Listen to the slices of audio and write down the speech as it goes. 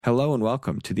Hello and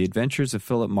welcome to the Adventures of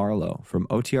Philip Marlowe from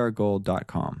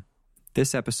OTRGold.com.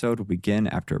 This episode will begin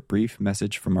after a brief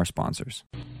message from our sponsors.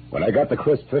 When I got the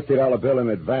crisp $50 bill in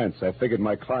advance, I figured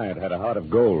my client had a heart of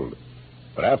gold.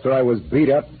 But after I was beat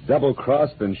up,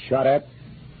 double-crossed, and shot at,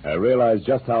 I realized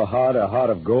just how hard a heart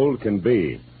of gold can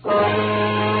be. From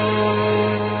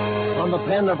the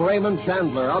pen of Raymond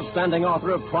Chandler, outstanding author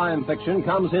of crime fiction,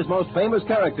 comes his most famous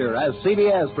character as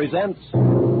CBS presents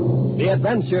The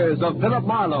Adventures of Philip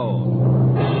Marlowe.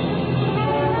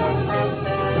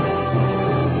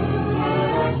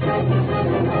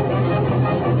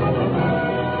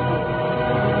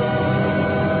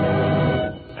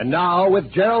 And now,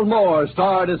 with Gerald Moore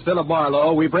starred as Philip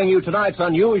Marlowe, we bring you tonight's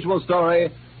unusual story,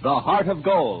 The Heart of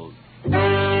Gold.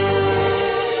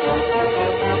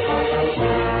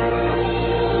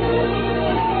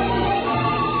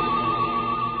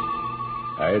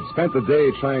 I had spent the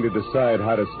day trying to decide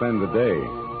how to spend the day,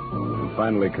 and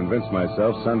finally convinced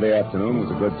myself Sunday afternoon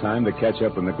was a good time to catch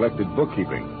up with neglected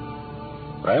bookkeeping.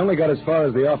 But I only got as far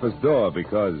as the office door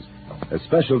because a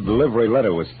special delivery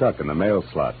letter was stuck in the mail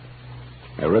slot.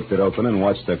 I ripped it open and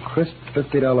watched a crisp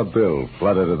 $50 bill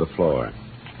flutter to the floor.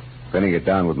 Pinning it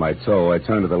down with my toe, I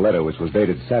turned to the letter, which was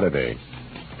dated Saturday.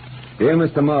 Dear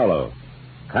Mr. Marlowe,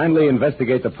 kindly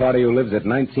investigate the party who lives at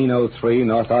 1903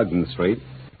 North Ogden Street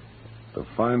to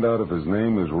find out if his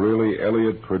name is really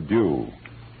Elliot Perdue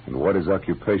and what his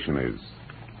occupation is.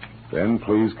 Then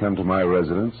please come to my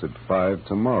residence at 5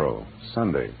 tomorrow,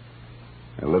 Sunday.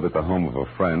 I live at the home of a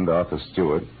friend, Arthur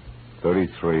Stewart,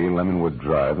 33 Lemonwood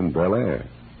Drive in Bel Air.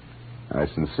 I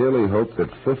sincerely hope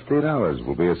that $50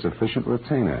 will be a sufficient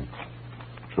retainer.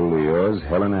 Truly yours,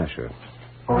 Helen Asher.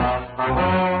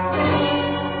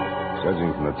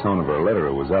 Judging from the tone of her letter,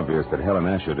 it was obvious that Helen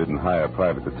Asher didn't hire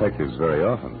private detectives very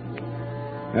often.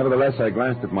 Nevertheless, I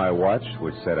glanced at my watch,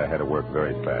 which said I had to work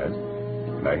very fast,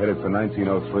 and I headed for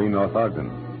 1903 North Ogden.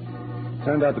 It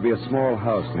turned out to be a small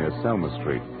house near Selma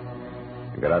Street.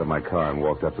 I got out of my car and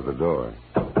walked up to the door.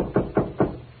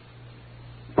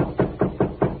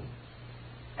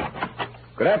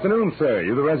 Good afternoon, sir.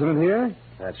 You the resident here?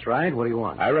 That's right. What do you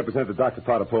want? I represent the Dr.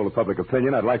 Potter poll of public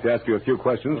opinion. I'd like to ask you a few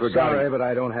questions regarding... Sorry, but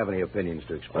I don't have any opinions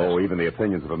to express. Oh, even the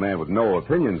opinions of a man with no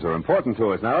opinions are important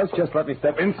to us. Now, let's just let me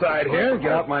step inside here,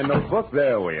 get out my notebook.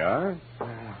 There we are.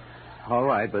 All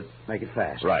right, but make it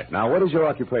fast. Right. Now, what is your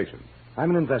occupation? I'm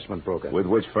an investment broker. With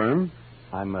which firm?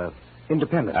 I'm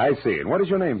independent. I see. And what is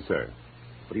your name, sir?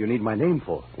 What do you need my name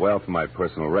for? Well, for my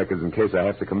personal records, in case I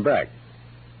have to come back.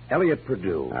 Elliot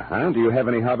Perdue. Uh-huh. Do you have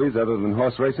any hobbies other than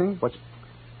horse racing? What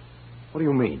do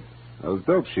you mean? Those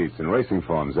dope sheets and racing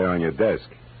forms there on your desk.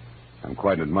 I'm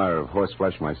quite an admirer of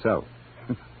horseflesh myself.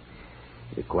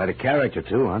 You're quite a character,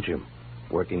 too, aren't you?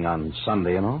 Working on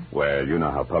Sunday and all? Well, you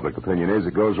know how public opinion is.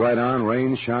 It goes right on,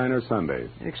 rain, shine, or Sunday.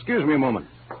 Excuse me a moment.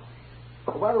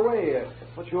 Oh, by the way,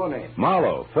 what's your name?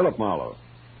 Marlowe, Philip Marlowe.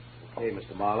 Okay,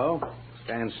 Mr. Marlowe.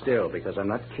 Stand still, because I'm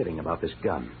not kidding about this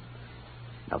gun.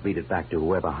 I'll beat it back to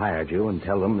whoever hired you and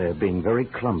tell them they're being very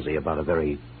clumsy about a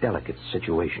very delicate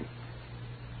situation.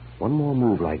 One more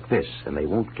move like this, and they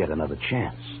won't get another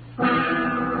chance. I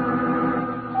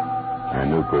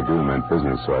knew Perdue meant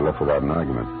business, so I left without an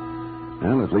argument.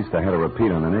 Well, at least I had a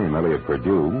repeat on the name, Elliot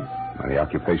Perdue, and the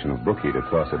occupation of bookie to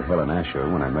toss at Helen Asher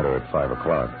when I met her at 5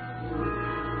 o'clock.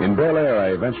 In Bel Air, I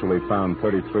eventually found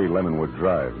 33 Lemonwood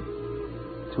Drive.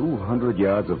 200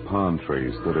 yards of palm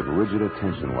trees stood at rigid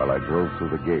attention while I drove through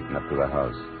the gate and up to the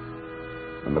house.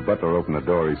 When the butler opened the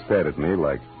door, he stared at me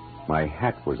like my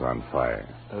hat was on fire.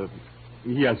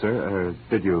 Yes, sir.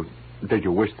 Did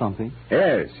you wish something?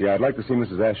 Yes, I'd like to see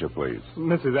Mrs. Asher, please.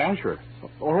 Mrs. Asher?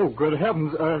 Oh, good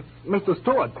heavens. Mr.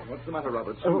 Stewart. What's the matter,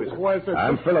 Roberts? Who is it? Why is it...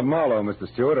 I'm Philip Marlowe, Mr.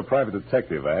 Stewart, a private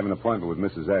detective. I have an appointment with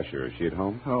Mrs. Asher. Is she at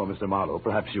home? Oh, Mr. Marlowe,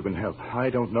 perhaps you can help. I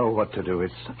don't know what to do.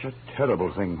 It's such a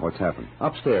terrible thing. What's happened?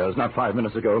 Upstairs, not 5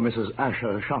 minutes ago, Mrs.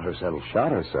 Asher shot herself.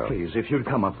 Shot herself? Please, if you'd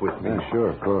come up with me. Yeah, sure,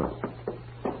 of course.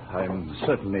 I'm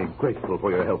certainly grateful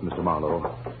for your help, Mr.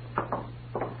 Marlowe.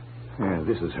 Yeah,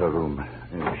 this is her room.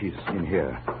 She's in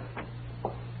here.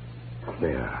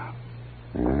 There.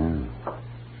 Yeah,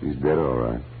 she's dead, all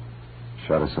right.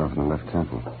 Shot herself in the left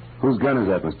temple. Whose gun is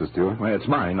that, Mr. Stewart? Well, it's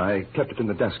mine. I kept it in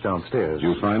the desk downstairs. Did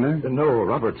you find her? No,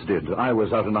 Roberts did. I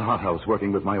was out in the hothouse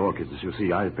working with my orchids. You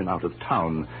see, I've been out of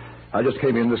town. I just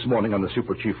came in this morning on the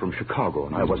super chief from Chicago,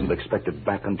 and I wasn't expected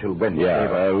back until Wednesday.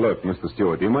 Yeah, look, Mr.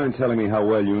 Stewart, do you mind telling me how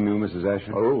well you knew Mrs.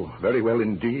 Asher? Oh, very well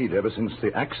indeed. Ever since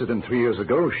the accident 3 years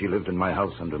ago, she lived in my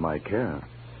house under my care.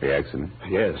 The accident?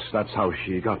 Yes, that's how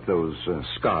she got those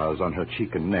scars on her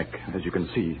cheek and neck. As you can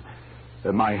see,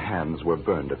 my hands were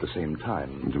burned at the same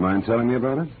time. Would you mind telling me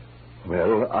about it?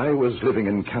 Well, I was living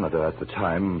in Canada at the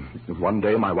time. One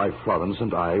day, my wife Florence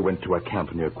and I went to a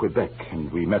camp near Quebec,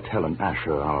 and we met Helen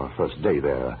Asher our first day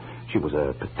there. She was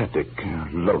a pathetic,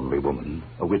 lonely woman,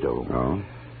 a widow. Oh?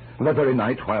 That very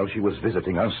night, while she was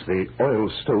visiting us, the oil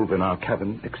stove in our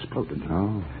cabin exploded.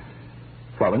 Oh.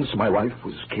 Florence, my wife,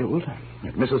 was killed,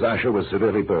 and Mrs. Asher was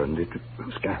severely burned. It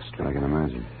was ghastly. I can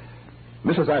imagine.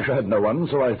 Mrs. Asher had no one,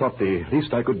 so I thought the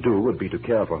least I could do would be to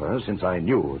care for her, since I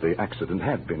knew the accident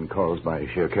had been caused by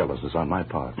sheer carelessness on my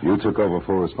part. You took over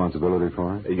full responsibility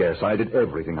for her? Yes, I did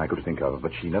everything I could think of,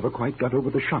 but she never quite got over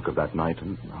the shock of that night,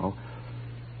 and now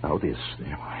this.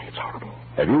 It's horrible.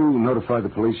 Have you notified the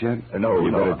police yet? No, You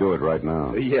no. better do it right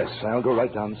now. Yes, I'll go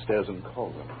right downstairs and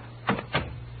call them.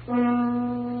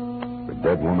 The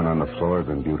dead woman on the floor had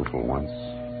been beautiful once.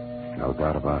 No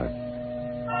doubt about it.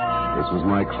 This was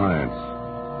my client's,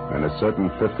 and a certain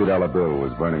 $50 bill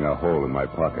was burning a hole in my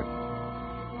pocket.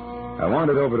 I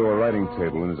wandered over to a writing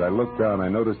table, and as I looked down, I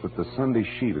noticed that the Sunday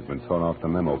sheet had been torn off the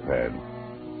memo pad.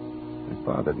 It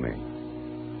bothered me.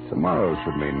 Tomorrow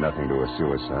should mean nothing to a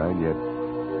suicide, yet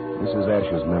Mrs.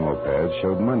 Asher's memo pad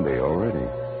showed Monday already.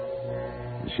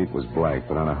 The sheet was blank,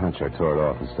 but on a hunch I tore it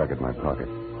off and stuck it in my pocket.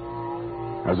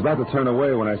 I was about to turn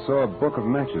away when I saw a book of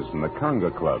matches from the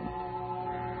Conga Club.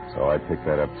 So I picked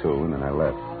that up, too, and then I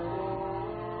left.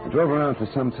 I drove around for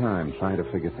some time trying to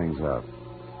figure things out.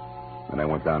 Then I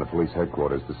went down to police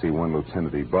headquarters to see one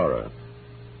Lieutenant Ibarra.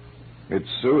 It's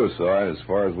suicide as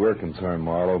far as we're concerned,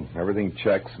 Marlowe. Everything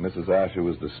checks. Mrs. Asher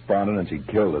was despondent and she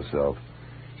killed herself.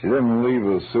 She didn't leave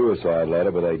a suicide letter,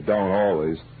 but they don't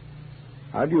always.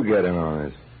 How'd you get in on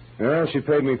this? Well, she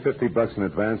paid me $50 in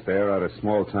advance to air out a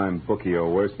small-time bookie or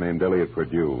worse named Elliot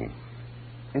Purdue.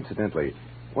 Incidentally,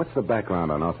 what's the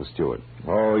background on Arthur Stewart?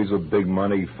 Oh, he's a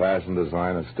big-money fashion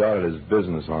designer. Started his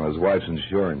business on his wife's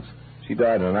insurance. She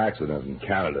died in an accident in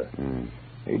Canada.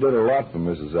 He did a lot for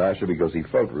Mrs. Asher because he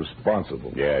felt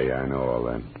responsible. Yeah, I know all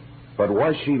that. But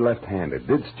was she left-handed?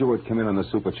 Did Stewart come in on the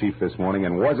super chief this morning,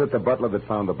 and was it the butler that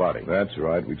found the body? That's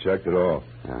right. We checked it all.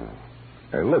 Ah.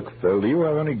 Hey, look, Phil, do you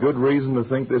have any good reason to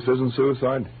think this isn't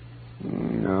suicide?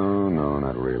 No,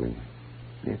 not really.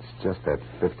 It's just that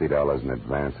 $50 in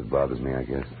advance that bothers me, I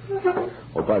guess.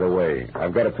 Oh, by the way,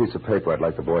 I've got a piece of paper I'd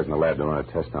like the boys in the lab to run a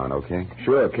test on, okay?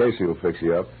 Sure, Casey will fix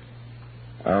you up.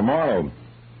 Marlowe,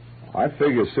 I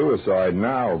figure suicide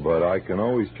now, but I can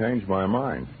always change my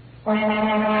mind.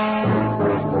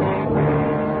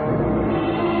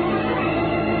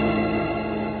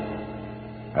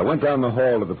 I went down the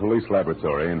hall to the police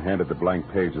laboratory and handed the blank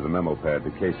page of the memo pad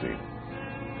to Casey.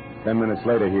 10 minutes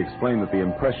later, he explained that the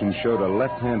impression showed a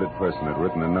left-handed person had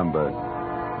written a number,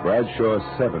 Bradshaw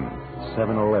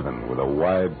 711, with a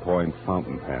wide point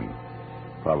fountain pen,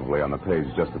 probably on the page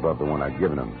just above the one I'd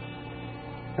given him.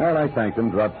 Well, I thanked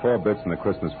him, dropped 4 bits in the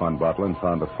Christmas fund bottle, and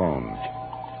found the phone.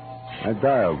 I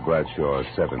dialed Bradshaw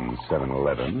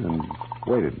 711 and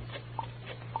waited.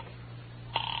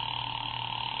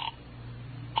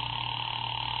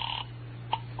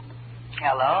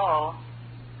 Hello?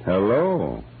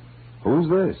 Hello? Who's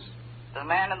this? The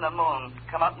man in the moon.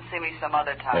 Come up and see me some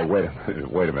other Hey, time. wait a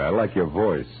minute. I like your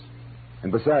voice.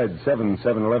 And besides,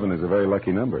 711 is a very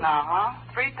lucky number. Uh-huh.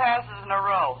 3 passes in a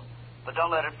row. But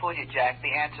don't let it fool you, Jack. The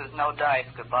answer is no dice.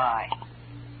 Goodbye.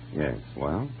 Yes,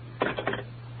 well?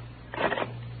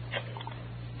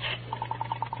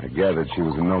 I gathered she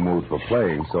was in no mood for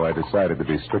playing, so I decided to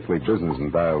be strictly business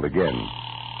and dialed again.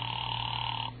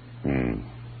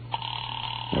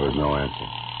 There was no answer.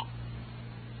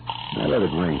 I let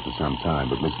it ring for some time,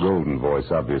 but Miss Golden's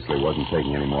voice obviously wasn't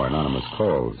taking any more anonymous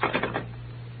calls.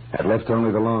 I'd left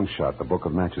only the long shot, the book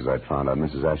of matches I'd found on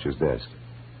Mrs. Asher's desk.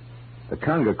 The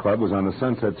Conga Club was on the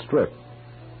Sunset Strip,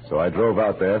 so I drove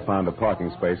out there, found a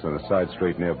parking space on a side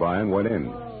street nearby, and went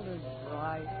in.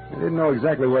 I didn't know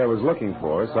exactly what I was looking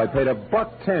for, so I paid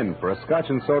 $1.10 for a scotch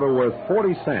and soda worth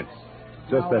 40 cents,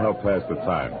 just to help pass the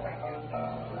time.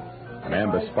 An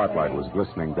amber spotlight was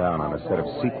glistening down on a set of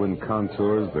sequin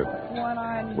contours that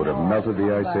would have melted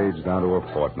the Ice Age down to a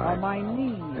fortnight.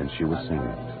 And she was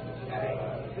singing.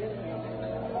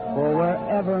 For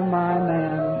wherever my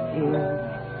man is,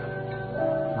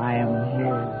 I am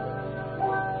his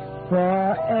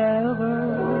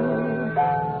forevermore.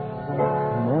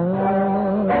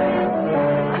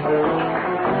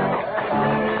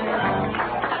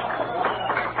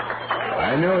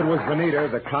 I knew it was Bonita,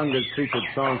 the Conga's featured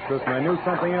songstress, and I knew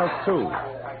something else, too.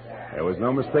 There was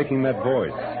no mistaking that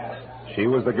voice. She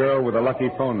was the girl with the lucky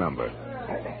phone number.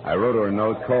 I wrote her a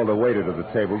note, called a waiter to the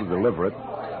table to deliver it,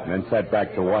 and then sat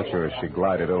back to watch her as she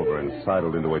glided over and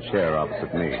sidled into a chair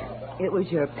opposite me. It was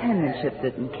your penmanship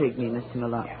that intrigued me, Mr.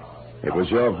 Malone. It was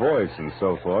your voice and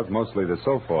so forth, mostly the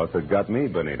so forth, that got me,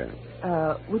 Benita.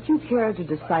 Would you care to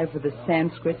decipher the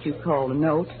Sanskrit you call a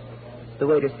note? The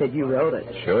waiter said you wrote it.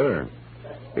 Sure.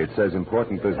 It says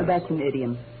important business. That's an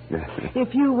idiom.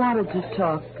 If you wanted to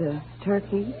talk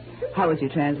turkey, how would you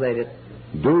translate it?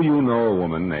 Do you know a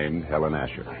woman named Helen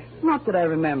Asher? Not that I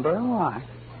remember. Why?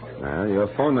 Your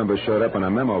phone number showed up on a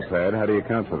memo pad. How do you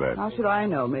account for that? How should I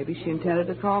know? Maybe she intended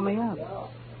to call me up.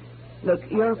 Look,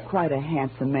 you're quite a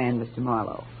handsome man, Mr.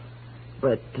 Marlowe.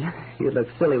 But you look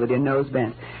silly with your nose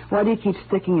bent. Why do you keep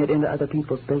sticking it into other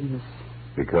people's business?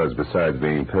 Because besides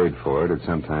being paid for it, it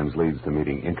sometimes leads to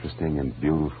meeting interesting and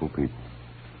beautiful people.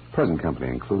 Present company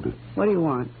included. What do you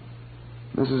want?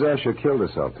 Mrs. Asher killed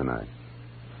herself tonight.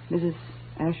 Mrs.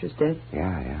 Asher's dead?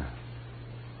 Yeah.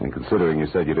 And considering you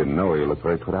said you didn't know her, you look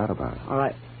very put out about it. All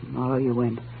right. Marlowe, you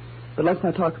win. But let's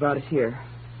not talk about it here.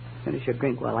 Finish your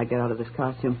drink while I get out of this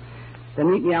costume. Then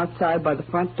meet me outside by the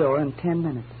front door in 10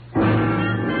 minutes.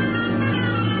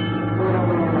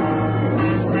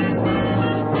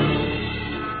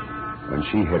 When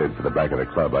she headed for the back of the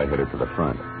club, I headed for the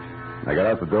front. I got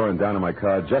out the door and down in my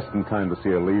car just in time to see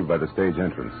her leave by the stage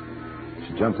entrance.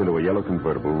 She jumped into a yellow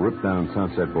convertible, ripped down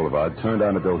Sunset Boulevard, turned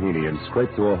onto Doheny, and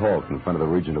scraped to a halt in front of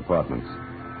the Regent Apartments.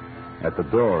 At the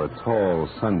door, a tall,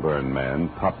 sunburned man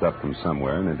popped up from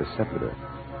somewhere and intercepted her.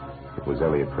 It was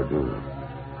Elliot Perdue.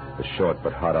 A short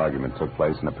but hot argument took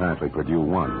place, and apparently Perdue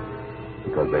won,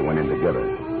 because they went in together.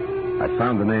 I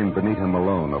found the name Benita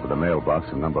Malone over the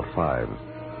mailbox in number 5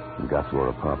 and got to her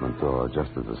apartment door just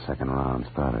as the second round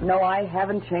started. No, I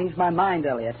haven't changed my mind,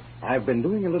 Elliot. I've been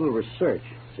doing a little research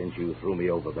since you threw me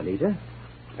over, Benita.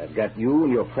 I've got you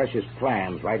and your precious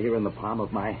plans right here in the palm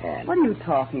of my hand. What are you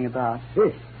talking about?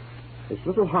 This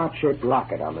little heart-shaped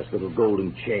locket on this little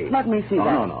golden chain. Let me see that.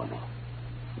 No.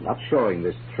 I'm not showing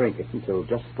this trinket until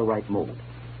just the right moment.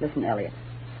 Listen, Elliot,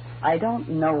 I don't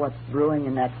know what's brewing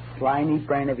in that slimy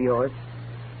brain of yours.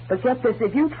 But get this,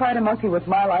 if you try to monkey with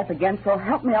my life again, so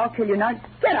help me, I'll kill you. Now,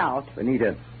 get out.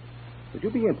 Benita, would you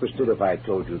be interested if I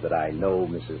told you that I know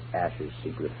Mrs. Asher's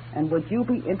secret? And would you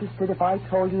be interested if I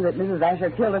told you that Mrs. Asher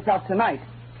killed herself tonight?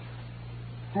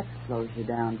 That slows you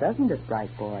down, doesn't it,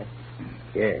 bright boy?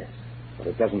 Yes, but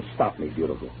it doesn't stop me,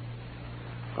 beautiful.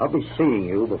 I'll be seeing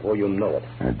you before you know it.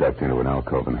 I ducked into an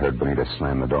alcove and heard Benita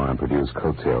slam the door on Perdue's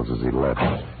coattails as he left.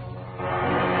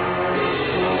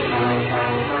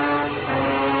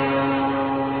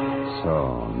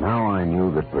 So, now I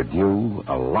knew that Perdue,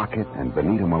 a locket, and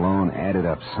Benita Malone added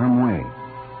up some way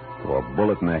to a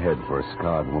bullet in the head for a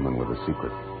scarred woman with a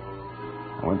secret.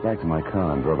 I went back to my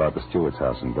car and drove out to Stewart's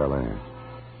house in Bel Air.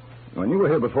 When you were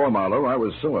here before, Marlowe, I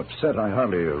was so upset I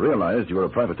hardly realized you were a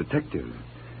private detective.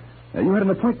 You had an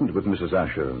appointment with Mrs.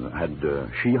 Asher. Had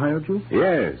she hired you?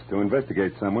 Yes, to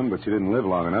investigate someone, but she didn't live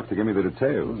long enough to give me the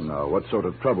details. Now, what sort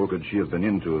of trouble could she have been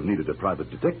in to have needed a private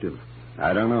detective?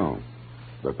 I don't know.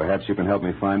 But perhaps you can help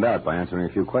me find out by answering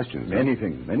a few questions.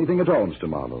 Anything at all, Mr.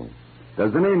 Marlowe.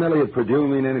 Does the name Elliot Perdue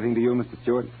mean anything to you, Mr.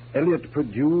 Stewart? Elliot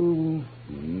Perdue?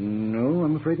 No,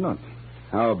 I'm afraid not.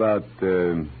 How about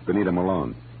Benita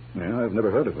Malone? Yeah, I've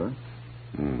never heard of her.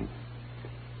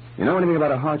 You know anything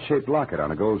about a heart-shaped locket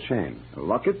on a gold chain? A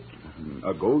locket?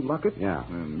 A gold locket? Yeah.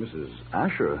 Mrs.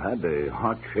 Asher had a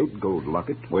heart-shaped gold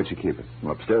locket. Where'd she keep it?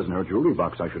 Well, upstairs in her jewelry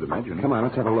box, I should imagine. Come on,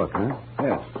 let's have a look, huh?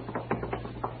 Yes.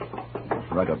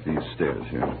 Right up these stairs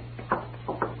here.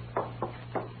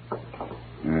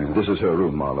 This is her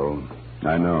room, Marlowe.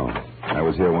 I know. I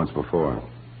was here once before.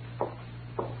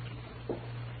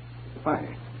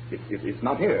 Why? It's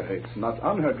not here. It's not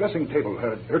on her dressing table.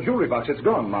 Her jewelry box, it's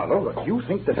gone, Marlowe. But you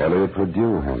think that... Elliot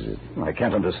Perdue has it. I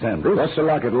can't understand this. What's the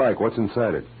locket like? What's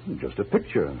inside it? Just a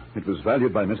picture. It was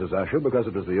valued by Mrs. Asher because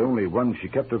it was the only one she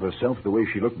kept of herself the way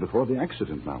she looked before the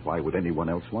accident. Now, why would anyone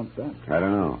else want that? I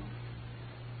don't know.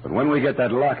 But when we get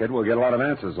that locket, we'll get a lot of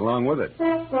answers along with it.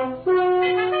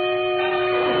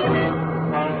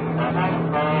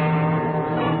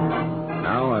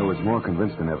 Now I was more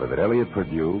convinced than ever that Elliot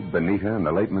Perdue, Benita, and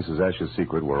the late Mrs. Asher's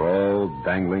secret were all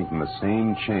dangling from the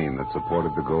same chain that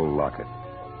supported the gold locket.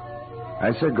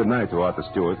 I said goodnight to Arthur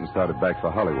Stewart and started back for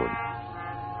Hollywood.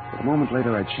 But a moment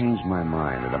later, I changed my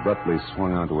mind and abruptly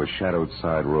swung onto a shadowed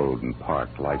side road and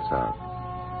parked, lights out.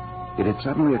 It had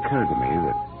suddenly occurred to me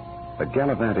that a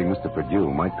gallivanting Mr. Perdue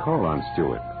might call on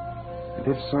Stewart. And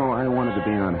if so, I wanted to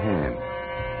be on hand.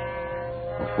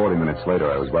 40 minutes later,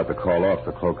 I was about to call off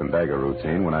the cloak and dagger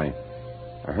routine when I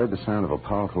heard the sound of a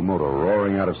powerful motor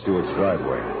roaring out of Stewart's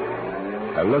driveway.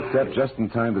 I looked up just in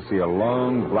time to see a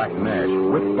long black Nash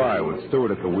whip by with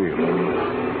Stewart at the wheel.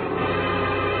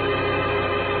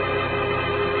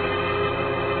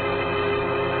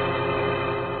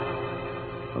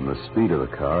 From the speed of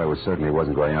the car, I was certain he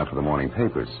wasn't going out for the morning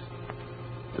papers.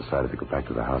 Decided to go back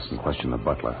to the house and question the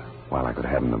butler while I could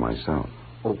have him to myself.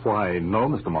 Oh, why, no,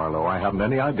 Mr. Marlowe. I haven't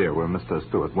any idea where Mr.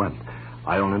 Stewart went.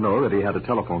 I only know that he had a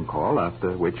telephone call,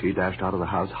 after which he dashed out of the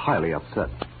house highly upset.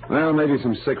 Well, maybe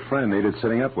some sick friend needed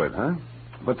sitting up with, huh?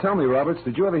 But tell me, Roberts,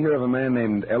 did you ever hear of a man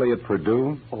named Elliot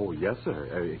Perdue? Oh, yes,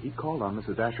 sir. He called on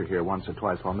Mrs. Asher here once or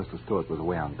twice while Mr. Stewart was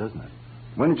away on business.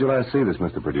 When did you last see this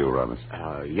Mr. Perdue, Roberts?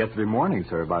 Yesterday morning,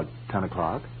 sir, about 10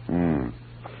 o'clock. And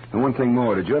one thing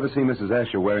more, did you ever see Mrs.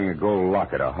 Asher wearing a gold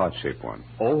locket, a heart-shaped one?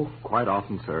 Oh, quite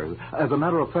often, sir. As a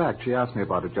matter of fact, she asked me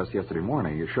about it just yesterday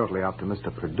morning, shortly after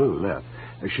Mr. Perdue left.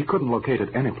 She couldn't locate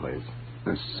it anyplace.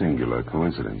 A singular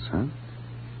coincidence, huh?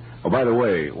 Oh, by the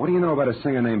way, what do you know about a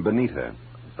singer named Benita?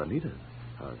 Benita?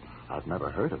 I've never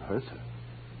heard of her, sir.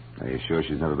 Are you sure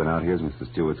she's never been out here as Mr.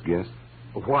 Stewart's guest?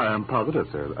 Why, I'm positive,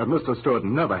 sir. Mr. Stewart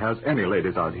never has any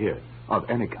ladies out here, of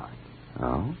any kind.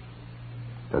 Oh?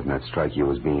 Doesn't that strike you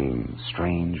as being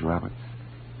strange, Roberts?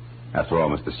 After all,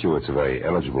 Mr. Stewart's a very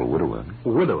eligible widower.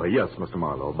 Widower, yes, Mr.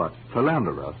 Marlowe, but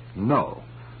philanderer, no.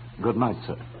 Good night,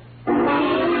 sir.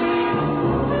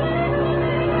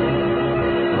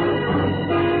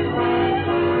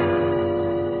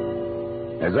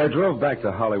 As I drove back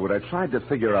to Hollywood, I tried to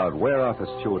figure out where Arthur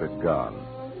Stewart had gone.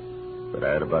 But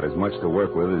I had about as much to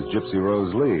work with as Gypsy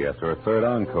Rose Lee after a third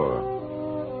encore.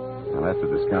 And after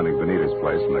discounting Benita's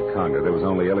place in the Conga, there was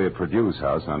only Elliot Perdue's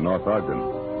house on North Ogden.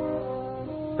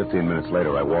 15 minutes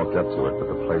later, I walked up to it, but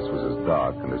the place was as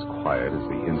dark and as quiet as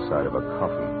the inside of a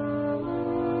coffin.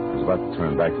 I was about to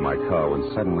turn back to my car when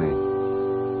suddenly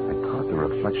I caught the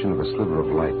reflection of a sliver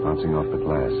of light bouncing off the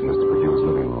glass in Mr. Perdue's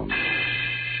living room.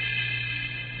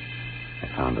 I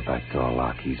found the back door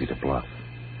lock easy to bluff.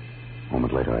 A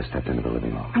moment later, I stepped into the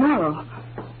living room. Marlowe,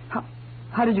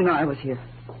 how did you know I was here?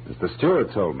 Mr.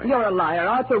 Stewart told me. You're a liar.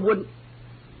 Arthur wouldn't...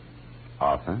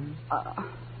 Arthur?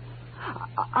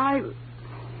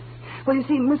 Well, you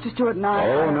see, Mr. Stewart and I...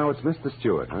 Oh, no, it's Mr.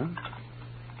 Stewart, huh?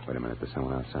 Wait a minute, there's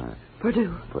someone outside.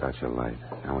 Perdue. Put out your light.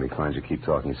 Now, when he finds you keep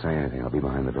talking, say anything. I'll be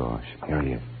behind the door. Here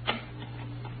he is.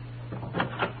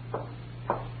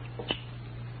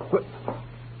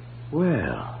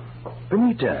 Well,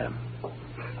 Benita.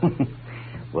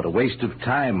 What a waste of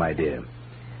time, my dear.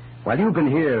 While you've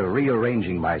been here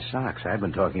rearranging my socks, I've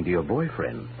been talking to your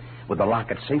boyfriend with the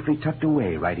locket safely tucked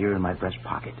away right here in my breast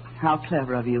pocket. How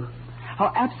clever of you.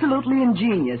 How absolutely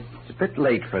ingenious. It's a bit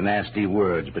late for nasty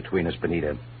words between us,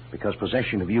 Benita, because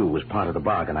possession of you was part of the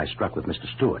bargain I struck with Mr.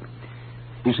 Stewart.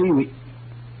 You see,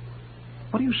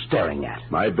 What are you staring at?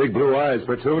 My big blue eyes,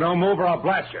 Perdue. Don't move or I'll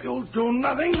blast you. You'll do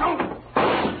nothing.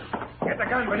 Get the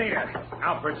gun, Benita.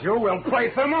 Now, Perdue, we'll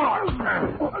play some more.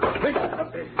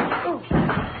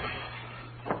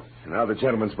 Now the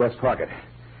gentleman's breast pocket.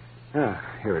 Ah,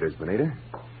 here it is, Benita.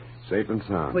 Safe and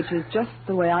sound. Which is just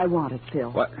the way I want it,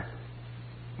 Phil. What?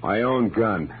 My own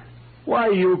gun. Why,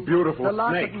 you beautiful The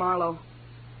locket, snake. Marlowe.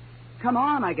 Come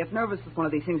on, I get nervous with one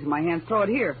of these things in my hands. Throw it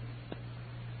here.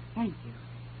 Thank you.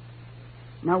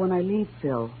 Now, when I leave,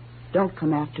 Phil, don't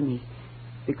come after me,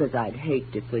 because I'd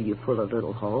hate to fill you full of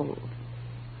little holes.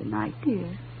 Good night,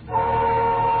 dear.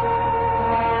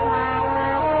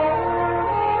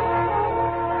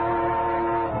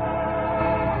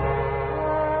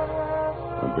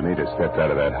 When Benita stepped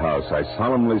out of that house, I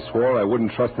solemnly swore I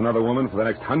wouldn't trust another woman for the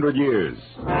next 100 years.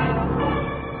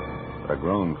 But a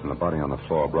groan from the body on the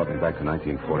floor brought me back to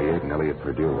 1948 and Elliot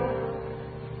Perdue.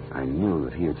 I knew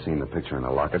that he had seen the picture in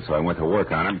the locket, so I went to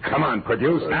work on him. Come on,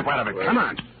 Perdue, snap out of it. Come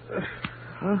on.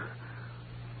 Huh?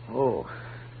 Oh,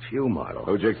 it's you, Marlowe.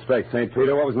 Who'd you expect, St.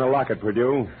 Peter? What was in the locket,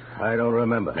 Perdue? I don't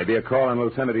remember. Maybe a call on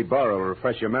Lieutenant Ibarra will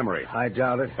refresh your memory. I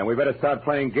doubt it. Then we better start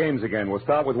playing games again. We'll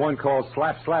start with one called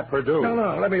Slap, Slap, Perdue.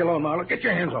 No, let me alone, Marlowe. Get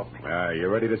your hands off me. You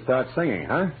ready to start singing,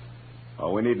 huh?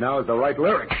 All we need now is the right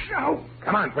lyrics. No.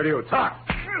 Come on, Perdue, talk.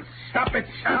 Stop it,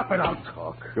 I'll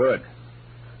talk. Good.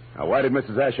 Now, why did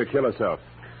Mrs. Asher kill herself?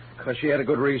 Because she had a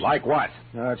good reason. Like what?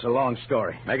 No, it's a long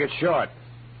story. Make it short.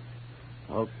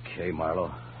 Okay,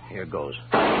 Marlowe. Here goes.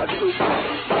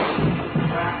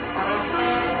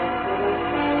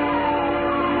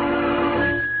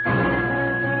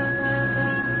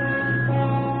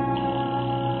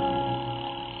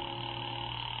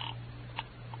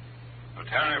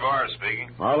 Lieutenant Ibarra speaking.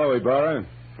 Marlowe, Ibarra.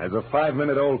 There's a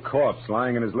 5-minute-old corpse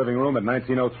lying in his living room at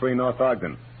 1903 North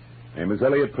Ogden. Name is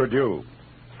Elliot Perdue.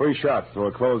 3 shots through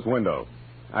a closed window.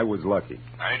 I was lucky.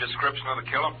 Any description of the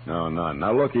killer? No, none.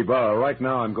 Now, look, Ibarra, right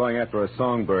now I'm going after a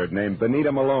songbird named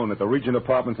Benita Malone at the Regent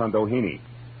Apartments on Doheny.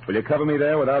 Will you cover me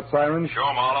there without sirens?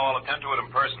 Sure, Marlowe. I'll attend to it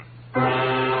in person.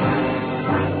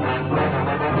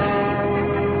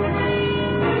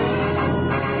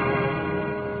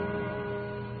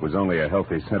 was only a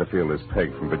healthy center field's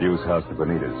peg from Bedue's house to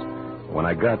Benita's. When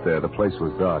I got there, the place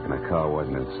was dark and a car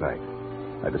wasn't in sight.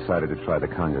 I decided to try the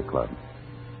Conga Club.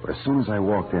 But as soon as I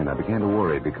walked in, I began to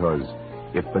worry because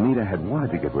if Benita had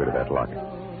wanted to get rid of that locket,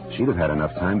 she'd have had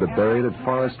enough time to bury it at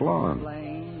Forest Lawn.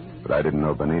 But I didn't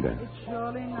know Benita,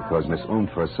 because Miss Oomph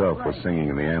herself was singing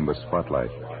in the amber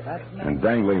spotlight, and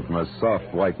dangling from her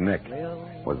soft white neck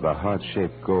was the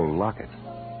heart-shaped gold locket.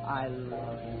 I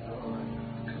love you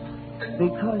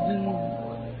because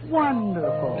he's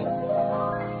wonderful,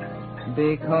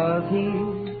 because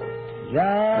he's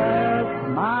just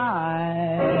my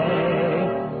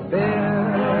Bill.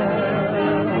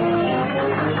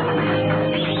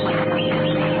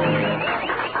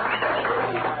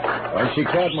 When she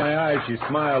caught my eye, she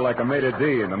smiled like a maitre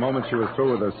d', and the moment she was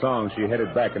through with her song, she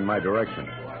headed back in my direction.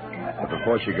 But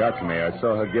before she got to me, I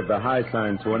saw her give the high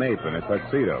sign to an ape in a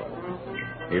tuxedo.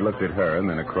 He looked at her and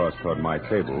then across toward my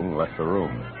table and left the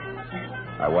room.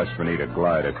 I watched Benita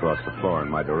glide across the floor in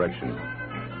my direction.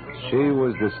 She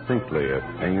was distinctly a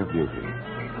thing of beauty.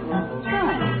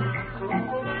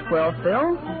 Well,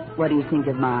 Phil, what do you think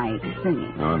of my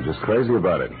singing? Oh, I'm just crazy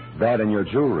about it. That and your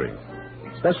jewelry.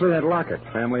 Especially that locket,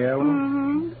 family heirloom.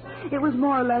 Mm-hmm. It was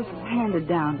more or less handed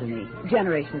down to me,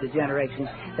 generation to generation.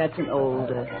 That's an old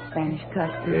Spanish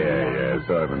custom. Yeah,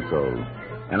 so I've been told.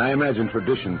 And I imagine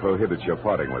tradition prohibits your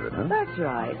parting with it, huh? That's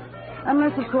right.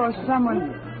 Unless, of course,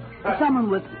 someone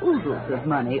with oodles of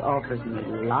money offers me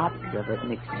lots of it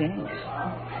in exchange.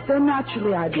 Then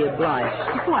naturally I'd be obliged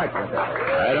to part with it.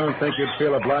 I don't think you'd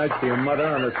feel obliged to your mother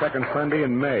on the second Sunday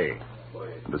in May.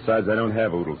 Besides, I don't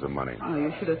have oodles of money. Oh,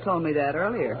 you should have told me that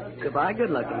earlier. Goodbye, good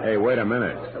looking. Hey, wait a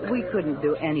minute. We couldn't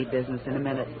do any business in a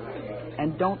minute.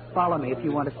 And don't follow me if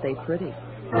you want to stay pretty.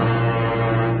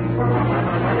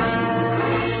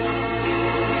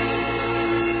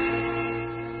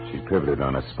 She pivoted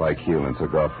on a spike heel and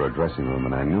took off for a dressing room,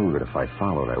 and I knew that if I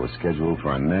followed, I was scheduled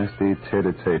for a nasty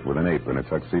tete-a-tete with an ape in a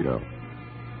tuxedo.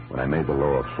 When I made the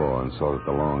lower floor and saw that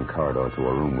the long corridor to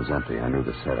her room was empty, I knew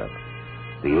the setup.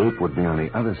 The ape would be on the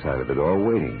other side of the door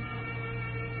waiting.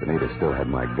 Benita still had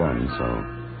my gun,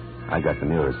 so I got the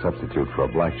nearest substitute for a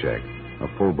blackjack, a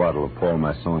full bottle of Paul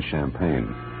Masson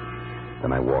champagne.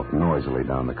 Then I walked noisily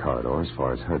down the corridor as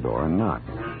far as her door and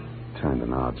knocked. Turned the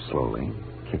knob slowly,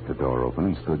 kicked the door open,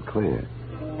 and stood clear.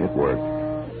 It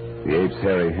worked. The ape's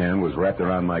hairy hand was wrapped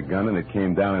around my gun, and it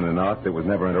came down in an arc that was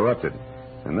never interrupted.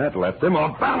 And that left him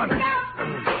off balance.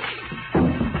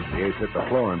 The ape hit the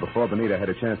floor, and before Benita had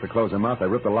a chance to close her mouth, I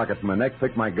ripped the locket from her neck,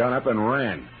 picked my gun up, and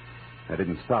ran. I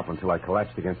didn't stop until I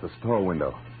collapsed against the store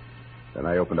window. Then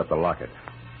I opened up the locket.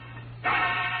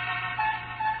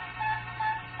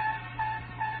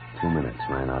 2 minutes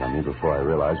ran out on me before I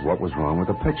realized what was wrong with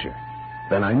the picture.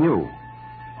 Then I knew.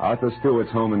 Arthur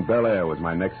Stewart's home in Bel Air was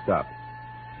my next stop.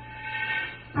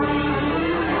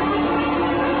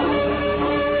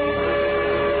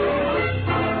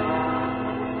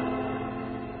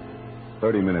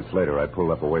 30 minutes later, I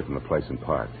pulled up away from the place and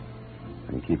parked.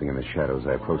 And keeping in the shadows,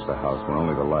 I approached the house where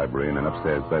only the library and an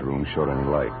upstairs bedroom showed any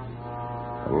light.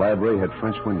 The library had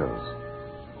French windows.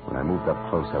 When I moved up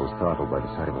close, I was startled by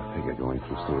the sight of a figure going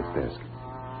through Stewart's desk.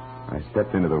 I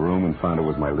stepped into the room and found it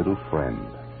was my little friend,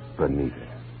 Benita.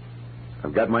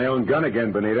 I've got my own gun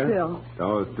again, Benita. Phil.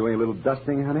 Oh, doing a little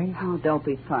dusting, honey? Oh, don't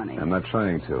be funny. I'm not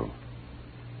trying to.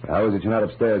 How is it you're not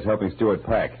upstairs helping Stewart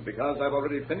pack? Because I've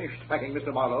already finished packing,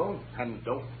 Mr. Marlowe, and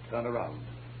don't turn around.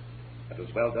 That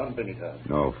was well done, Benita.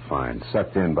 Oh, fine.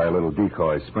 Sucked in by a little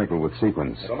decoy sprinkled with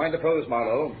sequins. Never mind the pose,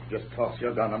 Marlowe. Just toss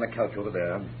your gun on the couch over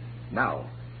there. Now.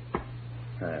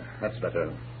 That's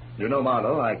better. You know,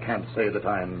 Marlowe, I can't say that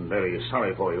I'm very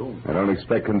sorry for you. I don't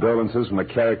expect condolences from a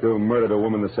character who murdered a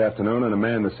woman this afternoon and a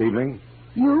man this evening.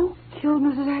 You killed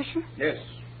Mrs. Asher? Yes,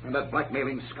 and that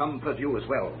blackmailing scum Purdue as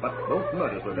well. But both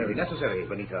murders were very necessary,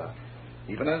 Benita.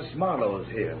 Even as Marlowe's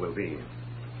here will be.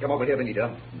 Come over here,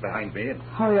 Benita, behind me.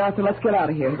 Hurry, Arthur, let's get out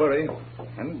of here. Don't worry.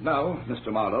 And now,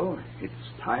 Mr. Marlowe, it's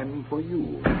time for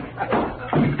you.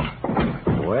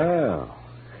 Well,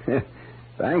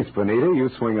 thanks, Benita. You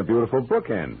swing a beautiful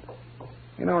bookend.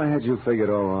 You know, I had you figured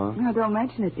all wrong. No, don't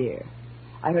mention it, dear.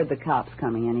 I heard the cops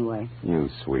coming anyway. You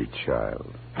sweet child.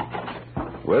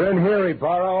 We're in here,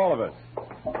 Ibarra, all of us.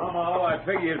 Oh, I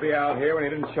figured you'd be out here when you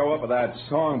didn't show up at that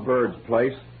Songbird's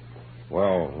place.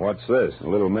 Well, what's this? The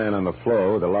little man on the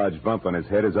floor with a large bump on his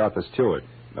head is Arthur Stewart,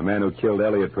 the man who killed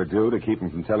Elliot Purdue to keep him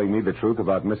from telling me the truth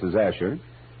about Mrs. Asher,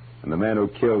 and the man who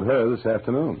killed her this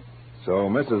afternoon. So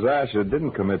Mrs. Asher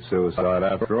didn't commit suicide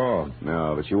after all.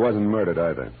 No, but she wasn't murdered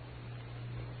either.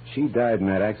 She died in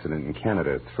that accident in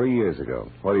Canada 3 years ago.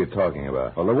 What are you talking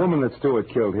about? Well, the woman that Stewart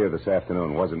killed here this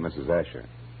afternoon wasn't Mrs. Asher.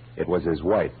 It was his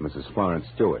wife, Mrs. Florence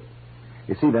Stewart.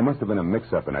 You see, there must have been a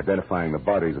mix-up in identifying the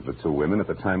bodies of the two women at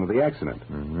the time of the accident.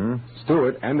 Mm-hmm.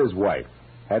 Stewart and his wife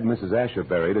had Mrs. Asher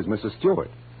buried as Mrs. Stewart.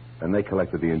 Then they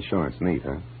collected the insurance neat,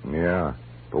 huh? Yeah.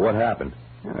 But what happened?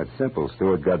 Yeah, it's simple.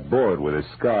 Stewart got bored with his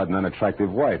scarred and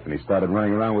unattractive wife, and he started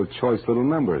running around with choice little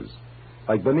numbers.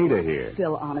 Like Benita here.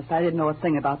 Phil, honest, I didn't know a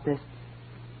thing about this.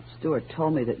 Stewart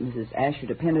told me that Mrs. Asher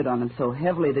depended on him so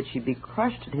heavily that she'd be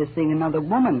crushed at his seeing another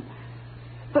woman.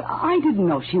 But I didn't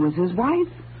know she was his wife.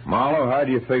 Marlowe, how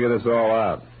do you figure this all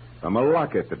out? From a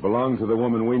locket that belonged to the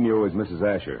woman we knew as Mrs.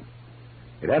 Asher.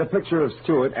 It had a picture of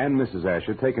Stewart and Mrs.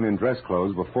 Asher taken in dress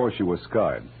clothes before she was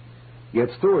scarred. Yet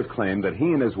Stewart claimed that he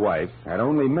and his wife had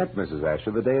only met Mrs.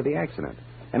 Asher the day of the accident,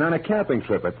 and on a camping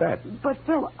trip at that. But,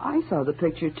 Phil, I saw the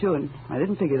picture, too, and I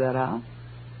didn't figure that out.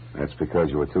 That's because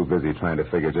you were too busy trying to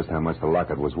figure just how much the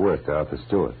locket was worth to Arthur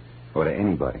Stewart, or to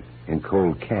anybody, in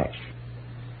cold cash.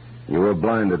 You were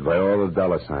blinded by all the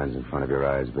dollar signs in front of your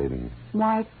eyes, baby.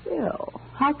 Why, Phil,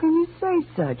 how can you say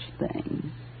such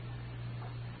things?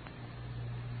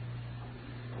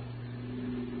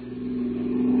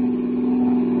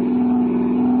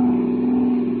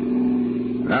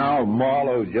 Now,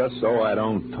 Marlowe, just so I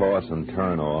don't toss and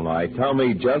turn all night, tell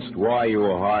me just why you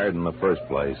were hired in the first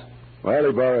place. Well,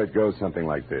 Ibarra, it goes something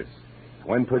like this.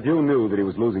 When Purdue knew that he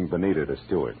was losing Benita to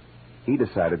Stewart, he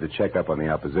decided to check up on the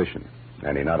opposition.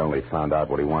 And he not only found out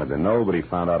what he wanted to know, but he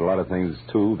found out a lot of things,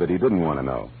 too, that he didn't want to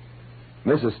know.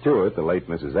 Mrs. Stewart, the late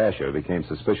Mrs. Asher, became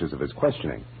suspicious of his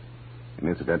questioning, and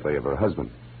incidentally of her husband.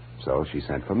 So she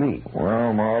sent for me.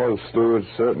 Well, Marlowe, Stewart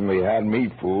certainly had me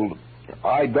fooled.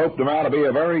 I doped him out to be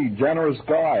a very generous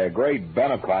guy, a great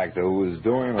benefactor who was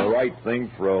doing the right thing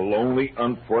for a lonely,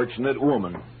 unfortunate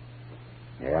woman.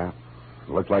 Yeah,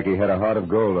 looked like he had a heart of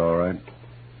gold, all right.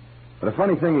 But a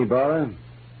funny thing, Ibarra,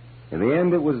 in the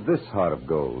end, it was this heart of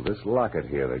gold, this locket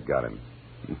here, that got him.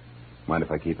 Mind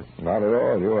if I keep it? Not at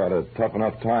all. You had a tough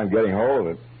enough time getting hold of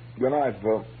it. Good night,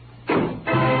 Phil.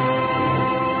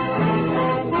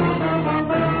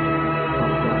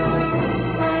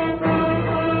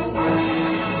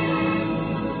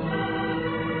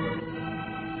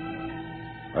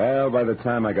 Well, by the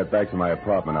time I got back to my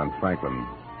apartment on Franklin,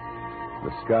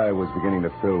 the sky was beginning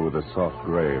to fill with the soft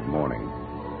gray of morning.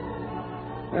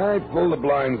 I pulled the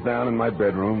blinds down in my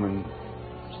bedroom and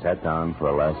sat down for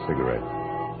a last cigarette.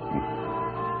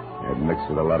 I had mixed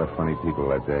with a lot of funny people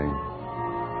that day.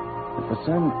 But for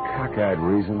some cockeyed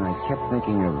reason, I kept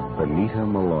thinking of Benita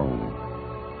Malone,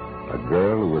 a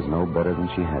girl who was no better than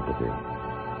she had to be.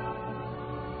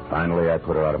 Finally, I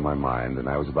put her out of my mind, and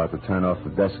I was about to turn off the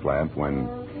desk lamp when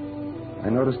I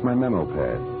noticed my memo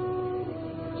pad.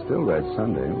 Still read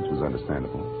Sunday, which was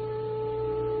understandable.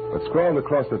 But scrawled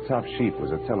across the top sheet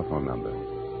was a telephone number.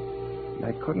 And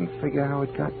I couldn't figure how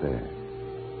it got there.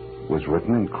 It was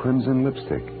written in crimson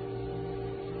lipstick.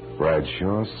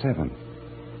 Bradshaw 7.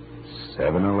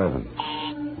 7-Eleven.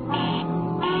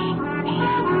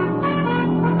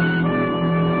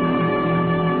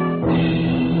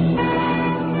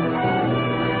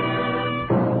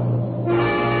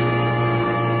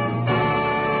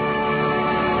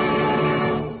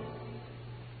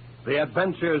 The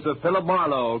Adventures of Philip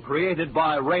Marlowe, created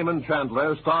by Raymond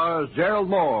Chandler, stars Gerald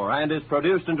Moore and is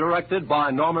produced and directed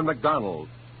by Norman MacDonald.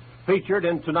 Featured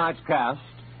in tonight's cast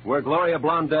were Gloria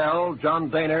Blondell, John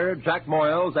Daner, Jack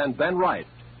Moyles, and Ben Wright.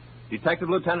 Detective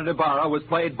Lieutenant Ibarra was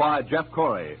played by Jeff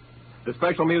Corey. The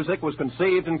special music was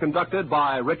conceived and conducted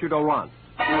by Richard Orant.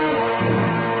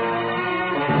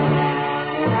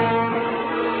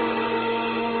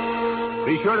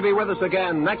 Be sure to be with us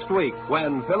again next week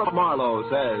when Philip Marlowe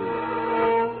says...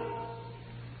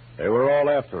 They were all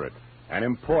after it. An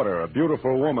importer, a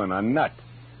beautiful woman, a nut,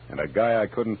 and a guy I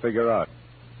couldn't figure out.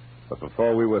 But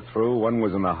before we were through, one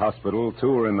was in the hospital,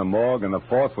 two were in the morgue, and the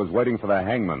fourth was waiting for the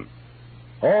hangman.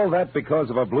 All that because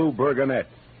of a blue burgonette,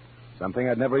 something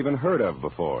I'd never even heard of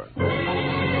before.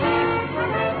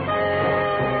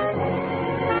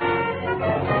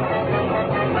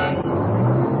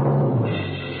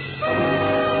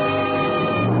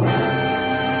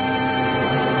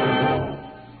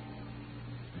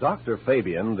 Dr.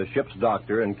 Fabian, the ship's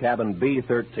doctor in cabin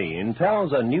B-13,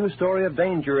 tells a new story of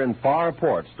danger in far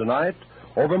ports tonight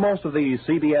over most of the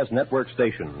CBS network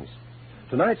stations.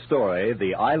 Tonight's story,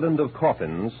 The Island of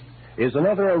Coffins, is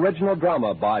another original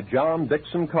drama by John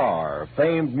Dixon Carr,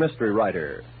 famed mystery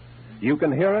writer. You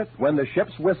can hear it when the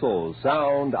ship's whistles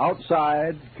sound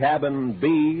outside cabin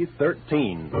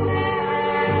B-13.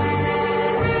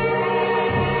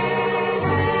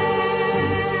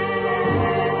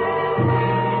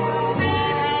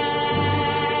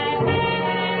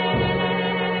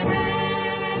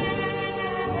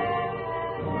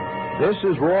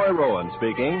 This is Roy Rowan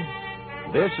speaking.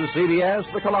 This is CBS,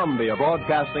 the Columbia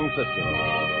Broadcasting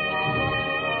System.